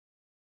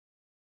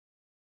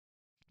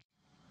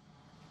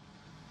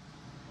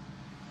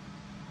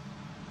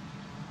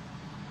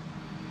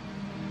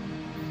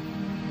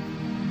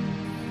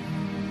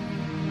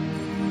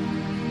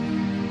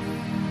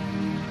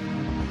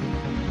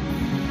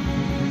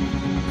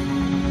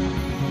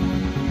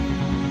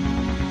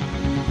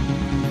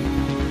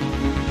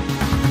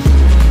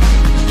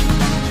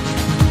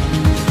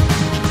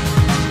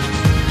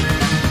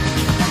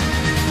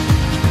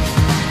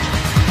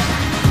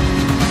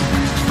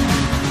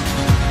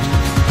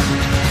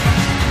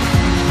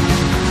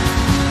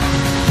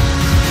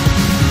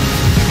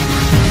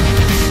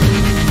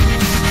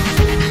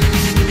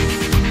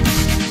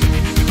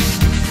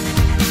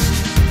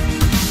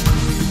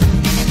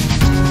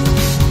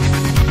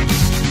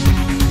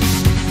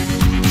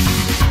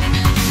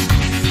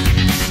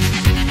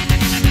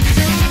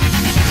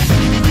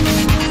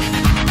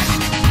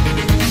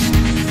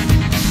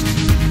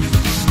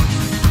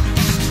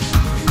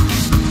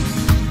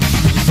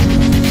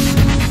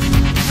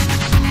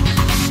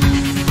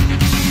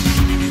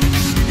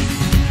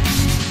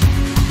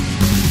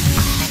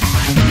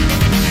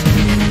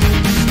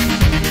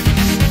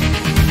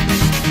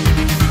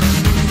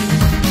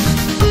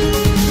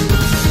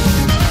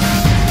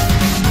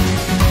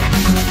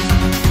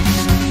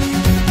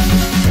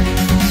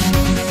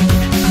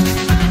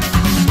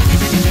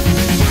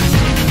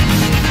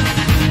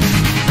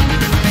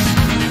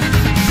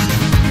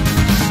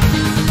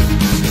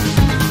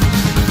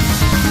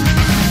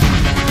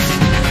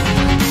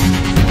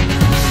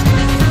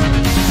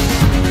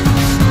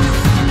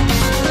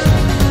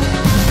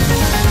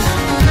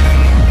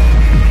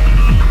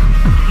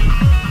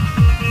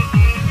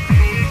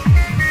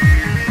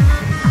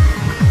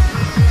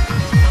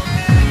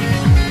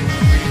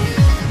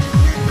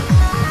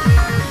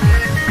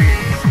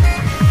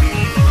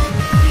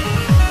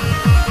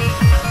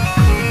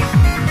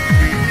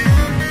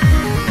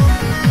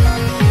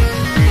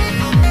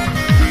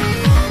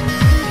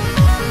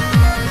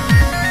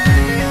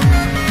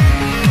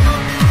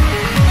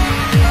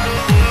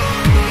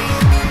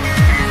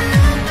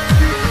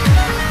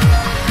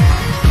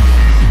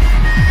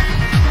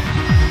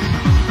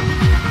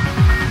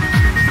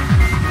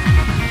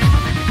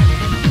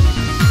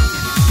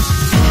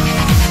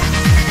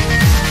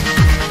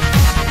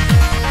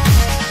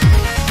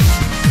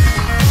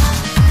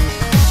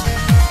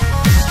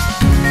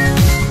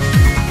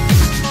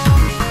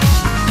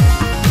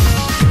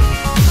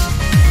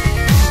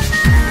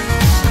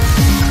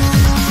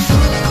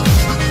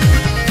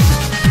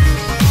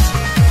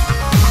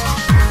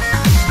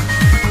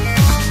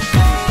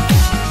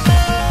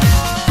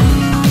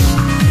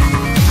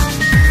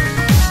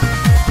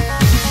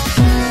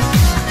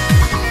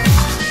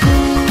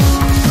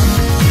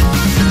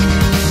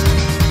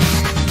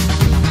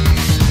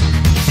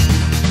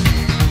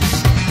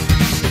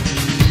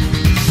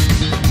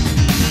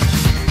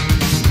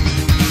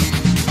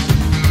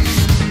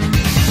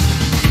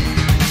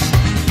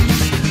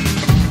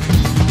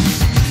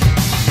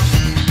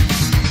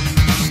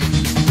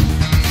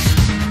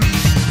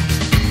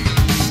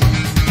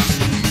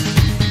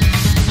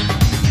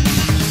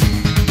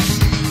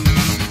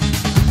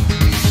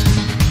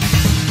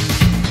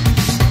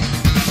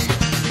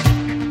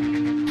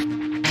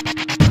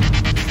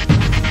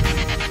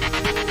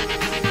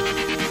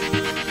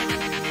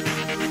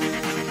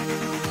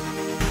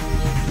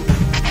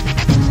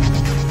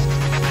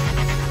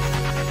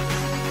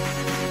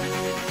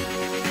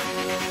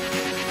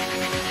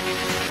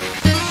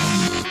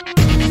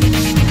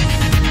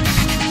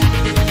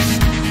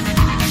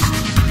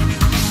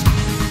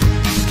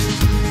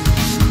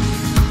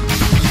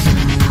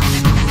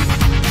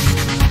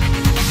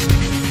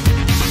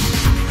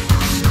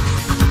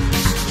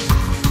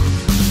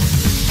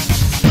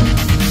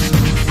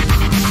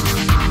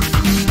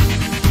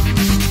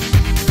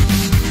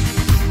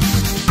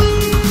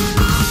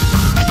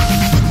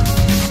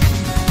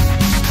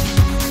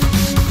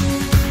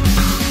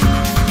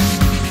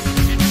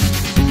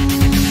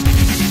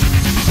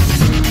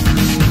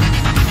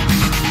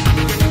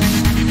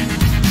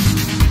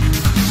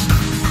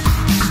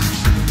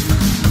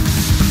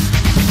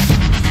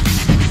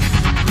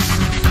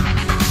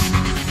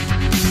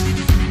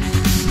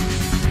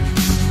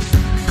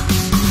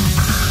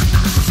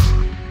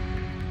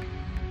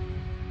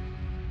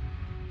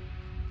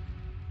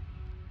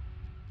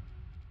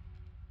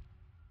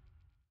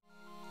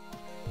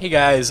Hey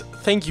guys,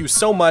 thank you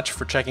so much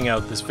for checking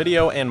out this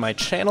video and my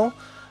channel.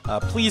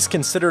 Please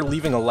consider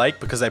leaving a like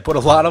because I put a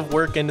lot of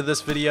work into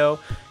this video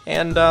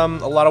and a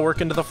lot of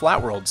work into the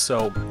Flat World,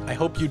 so I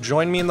hope you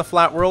join me in the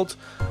Flat World.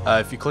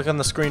 If you click on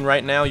the screen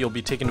right now, you'll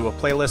be taken to a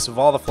playlist of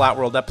all the Flat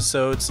World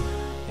episodes,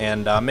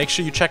 and make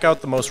sure you check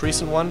out the most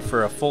recent one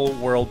for a full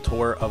world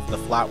tour of the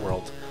Flat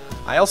World.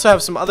 I also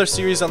have some other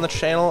series on the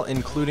channel,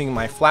 including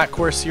my Flat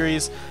Core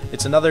series.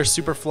 It's another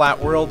super flat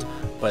world,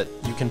 but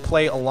you can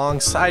play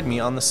alongside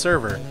me on the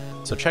server,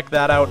 so check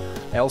that out.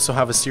 I also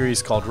have a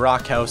series called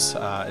Rock House.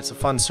 It's a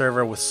fun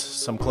server with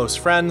some close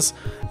friends,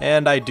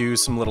 and I do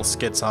some little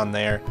skits on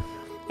there.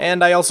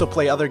 And I also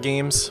play other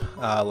games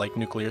like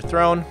Nuclear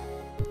Throne,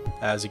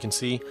 as you can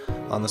see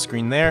on the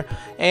screen there.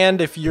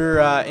 And if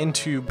you're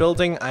into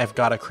building, I've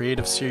got a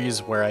creative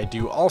series where I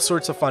do all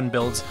sorts of fun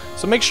builds,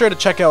 so make sure to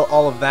check out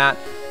all of that.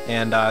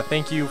 And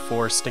thank you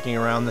for sticking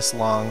around this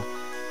long.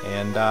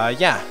 And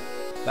yeah,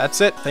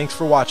 that's it. Thanks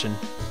for watching.